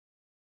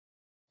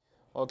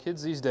Well,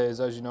 kids these days,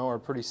 as you know, are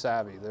pretty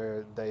savvy.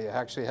 They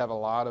actually have a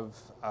lot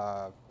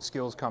of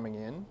skills coming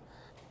in.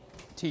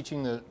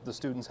 Teaching the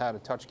students how to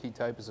touch key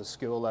type is a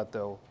skill that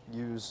they'll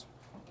use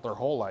their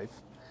whole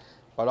life,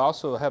 but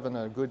also having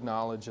a good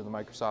knowledge of the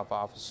Microsoft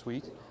Office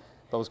suite,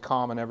 those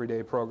common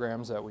everyday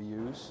programs that we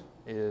use,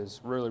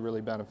 is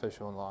really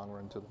beneficial in the long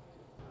run to them.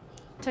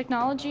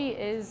 Technology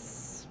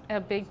is a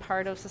big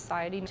part of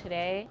society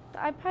today. The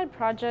iPad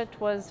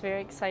project was very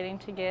exciting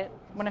to get.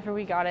 Whenever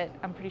we got it,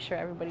 I'm pretty sure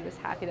everybody was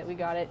happy that we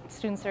got it.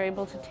 Students are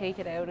able to take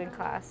it out in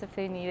class if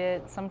they need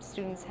it. Some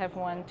students have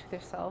one to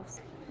themselves.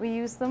 We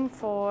use them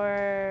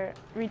for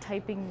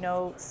retyping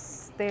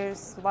notes.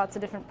 There's lots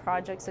of different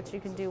projects that you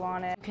can do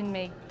on it. You can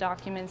make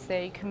documents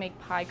there, you can make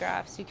pie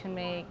graphs, you can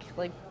make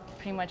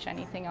pretty much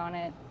anything on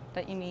it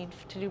that you need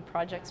to do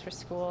projects for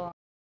school.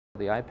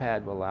 The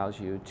iPad allows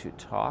you to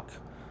talk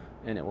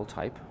and it will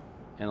type,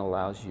 and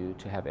allows you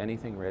to have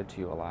anything read to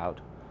you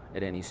aloud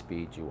at any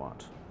speed you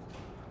want.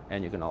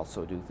 And you can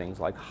also do things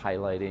like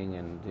highlighting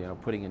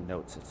and putting in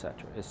notes,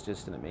 etc. It's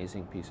just an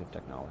amazing piece of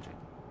technology.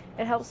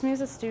 It helps me as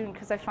a student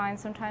because I find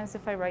sometimes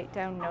if I write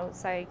down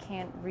notes I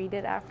can't read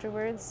it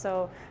afterwards,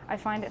 so I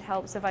find it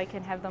helps if I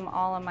can have them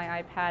all on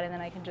my iPad and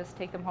then I can just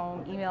take them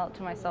home, email it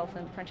to myself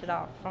and print it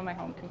off from my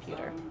home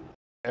computer.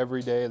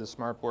 Every day the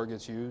smartboard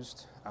gets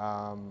used.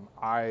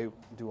 I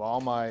do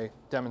all my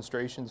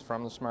demonstrations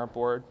from the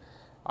smartboard.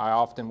 I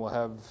often will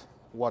have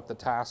what the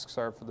tasks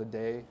are for the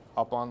day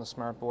up on the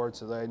smartboard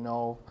so they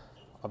know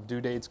of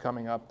due dates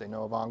coming up, they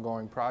know of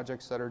ongoing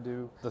projects that are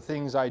due. The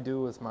things I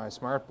do with my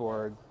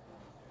smartboard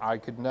I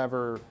could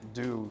never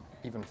do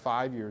even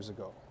 5 years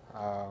ago.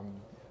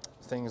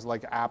 Things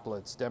like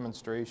applets,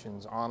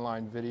 demonstrations,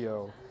 online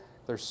video.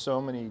 There's so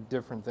many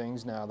different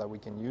things now that we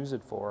can use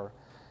it for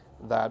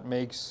that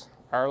makes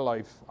our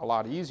life a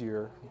lot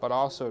easier, but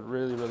also it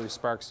really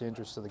sparks the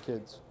interest of the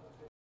kids.